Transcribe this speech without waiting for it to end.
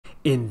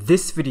In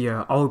this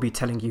video, I will be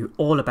telling you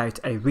all about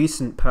a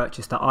recent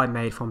purchase that I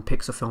made from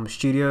Pixelfilm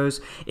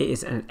Studios. It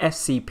is an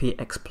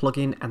FCPX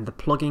plugin and the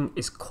plugin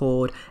is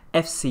called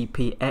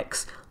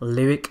FCPX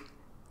Lyric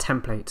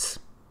Templates.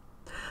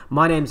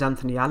 My name is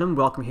Anthony Allen.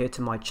 Welcome here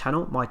to my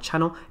channel. My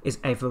channel is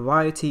a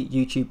variety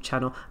YouTube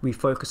channel. We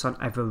focus on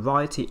a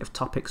variety of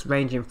topics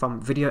ranging from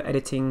video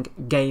editing,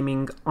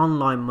 gaming,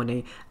 online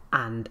money,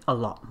 and a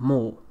lot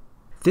more.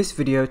 This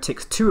video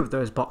ticks two of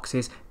those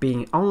boxes,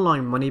 being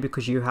online money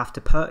because you have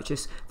to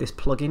purchase this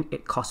plugin,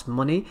 it costs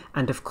money,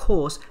 and of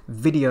course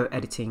video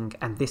editing,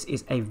 and this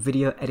is a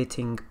video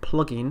editing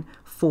plugin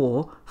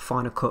for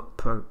Final Cut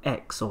Pro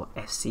X or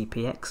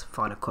FCPX,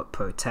 Final Cut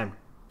Pro 10.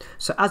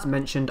 So as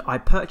mentioned, I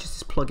purchased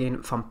this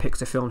plugin from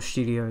Pixelfilm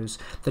Studios.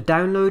 The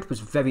download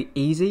was very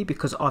easy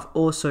because I've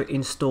also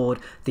installed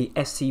the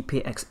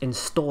FCPX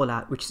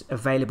installer, which is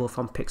available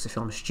from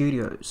Pixelfilm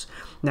Studios.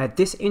 Now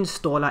this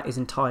installer is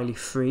entirely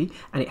free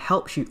and it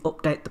helps you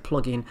update the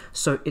plugin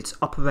so it's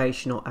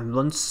operational and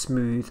runs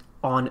smooth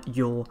on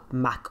your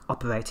Mac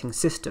operating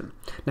system.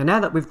 Now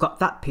that we've got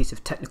that piece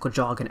of technical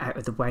jargon out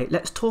of the way,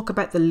 let's talk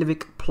about the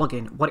Lyric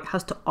plugin, what it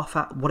has to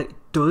offer, what it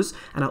does,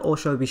 and I'll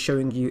also be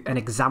showing you an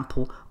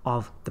example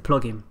of the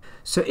plugin.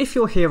 So if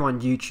you're here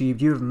on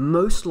YouTube, you have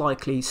most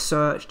likely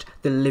searched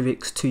the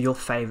lyrics to your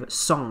favorite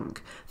song.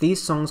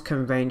 These songs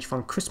can range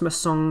from Christmas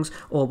songs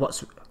or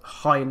what's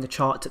high in the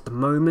charts at the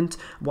moment,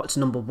 what's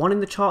 #1 in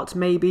the charts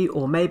maybe,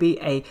 or maybe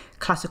a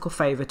classical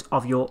favorite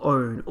of your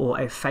own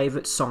or a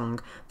favorite song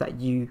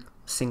that you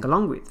sing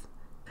along with.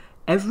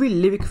 Every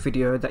lyric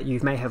video that you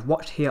may have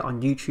watched here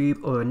on YouTube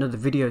or another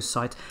video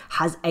site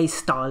has a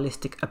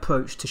stylistic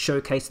approach to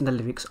showcasing the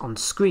lyrics on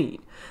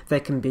screen.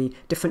 There can be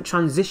different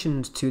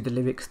transitions to the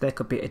lyrics, there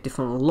could be a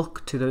different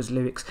look to those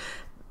lyrics,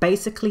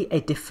 basically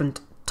a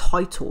different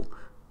title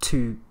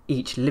to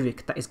each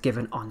lyric that is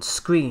given on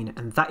screen,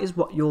 and that is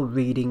what you're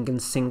reading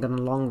and singing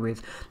along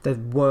with, the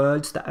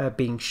words that are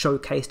being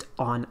showcased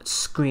on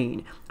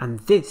screen, and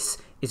this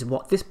is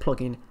what this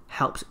plugin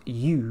helps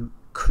you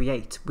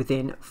create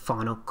within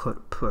Final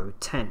Cut Pro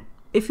 10.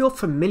 If you're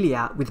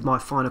familiar with my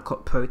Final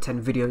Cut Pro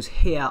 10 videos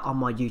here on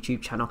my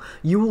YouTube channel,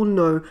 you will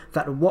know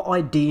that what I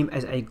deem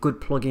as a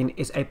good plugin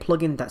is a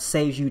plugin that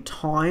saves you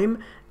time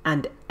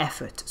and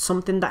effort,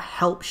 something that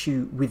helps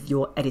you with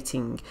your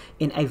editing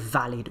in a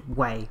valid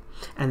way,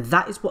 and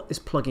that is what this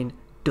plugin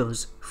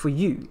does for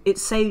you. It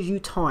saves you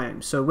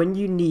time, so when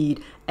you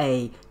need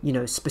a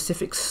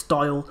specific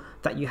style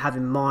that you have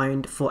in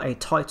mind for a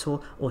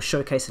title or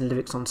showcasing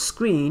lyrics on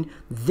screen,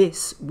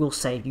 this will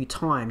save you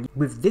time.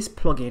 With this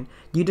plugin,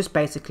 you just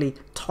basically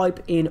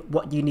type in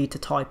what you need to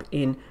type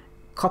in,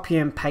 copy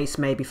and paste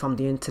maybe from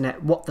the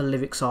internet what the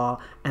lyrics are,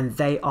 and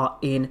they are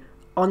in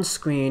on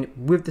screen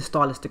with the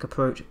stylistic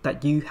approach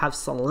that you have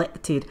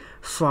selected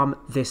from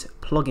this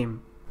plugin.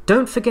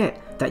 Don't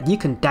forget that you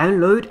can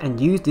download and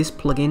use this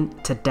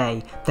plugin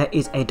today. There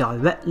is a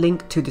direct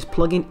link to this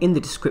plugin in the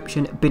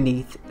description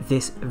beneath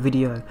this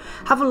video.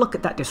 Have a look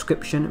at that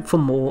description for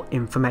more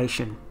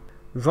information.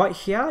 Right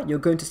here, you're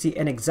going to see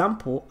an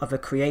example of a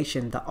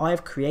creation that I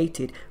have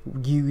created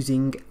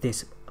using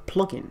this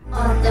plugin.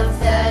 On the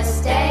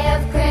first day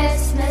of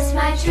Christmas,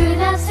 my true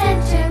love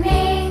sent to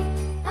me.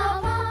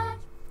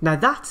 Now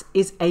that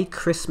is a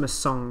Christmas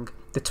song,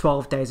 the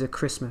 12 Days of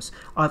Christmas.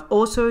 I've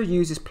also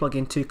used this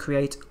plugin to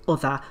create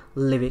other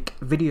lyric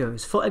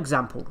videos. For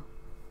example,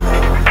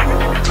 one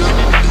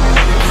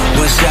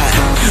shot,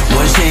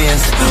 one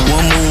chance,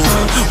 one move,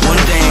 one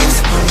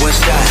dance, one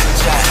shot.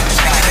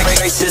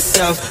 Brace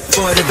yourself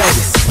for the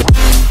Vegas.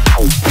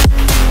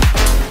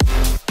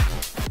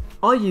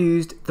 I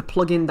used the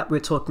plugin that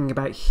we're talking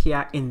about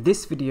here in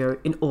this video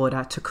in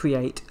order to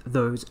create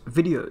those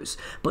videos,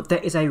 but there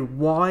is a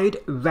wide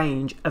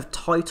range of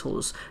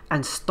titles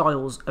and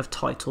styles of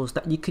titles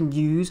that you can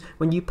use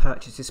when you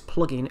purchase this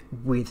plugin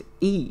with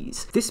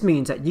ease. This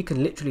means that you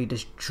can literally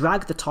just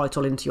drag the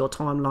title into your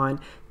timeline,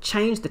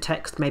 change the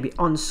text maybe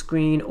on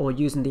screen or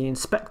using the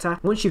inspector.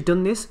 Once you've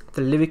done this,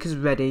 the lyric is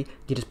ready,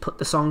 you just put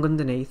the song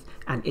underneath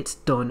and it's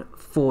done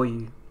for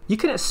you. You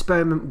can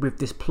experiment with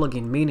this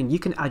plugin, meaning you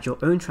can add your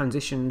own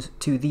transitions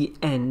to the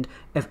end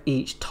of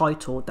each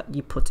title that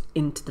you put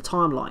into the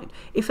timeline.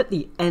 If at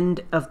the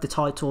end of the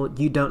title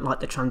you don't like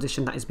the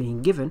transition that is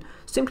being given,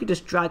 simply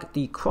just drag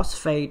the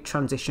crossfade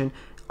transition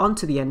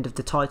onto the end of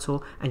the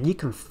title and you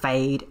can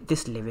fade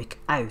this lyric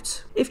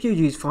out. If you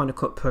use Final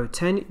Cut Pro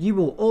 10, you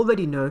will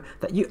already know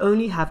that you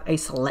only have a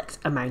select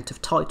amount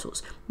of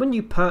titles. When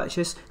you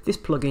purchase this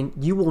plugin,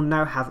 you will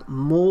now have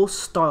more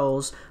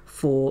styles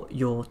for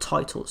your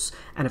titles,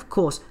 and of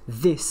course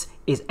this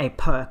is a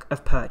perk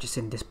of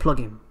purchasing this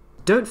plugin.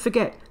 Don't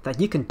forget that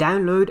you can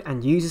download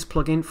and use this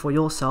plugin for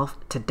yourself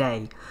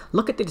today.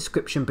 Look at the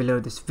description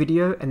below this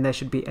video and there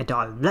should be a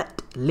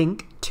direct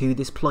link to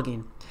this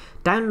plugin.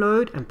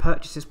 Download and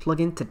purchase this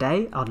plugin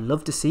today. I'd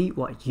love to see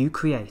what you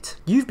create.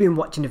 You've been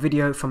watching a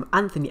video from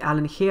Anthony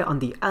Allen here on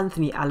the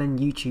Anthony Allen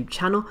YouTube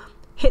channel.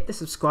 Hit the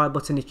subscribe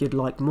button if you'd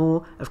like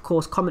more. Of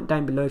course, comment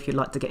down below if you'd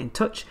like to get in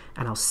touch,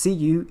 and I'll see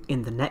you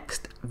in the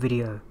next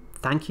video.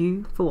 Thank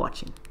you for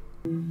watching.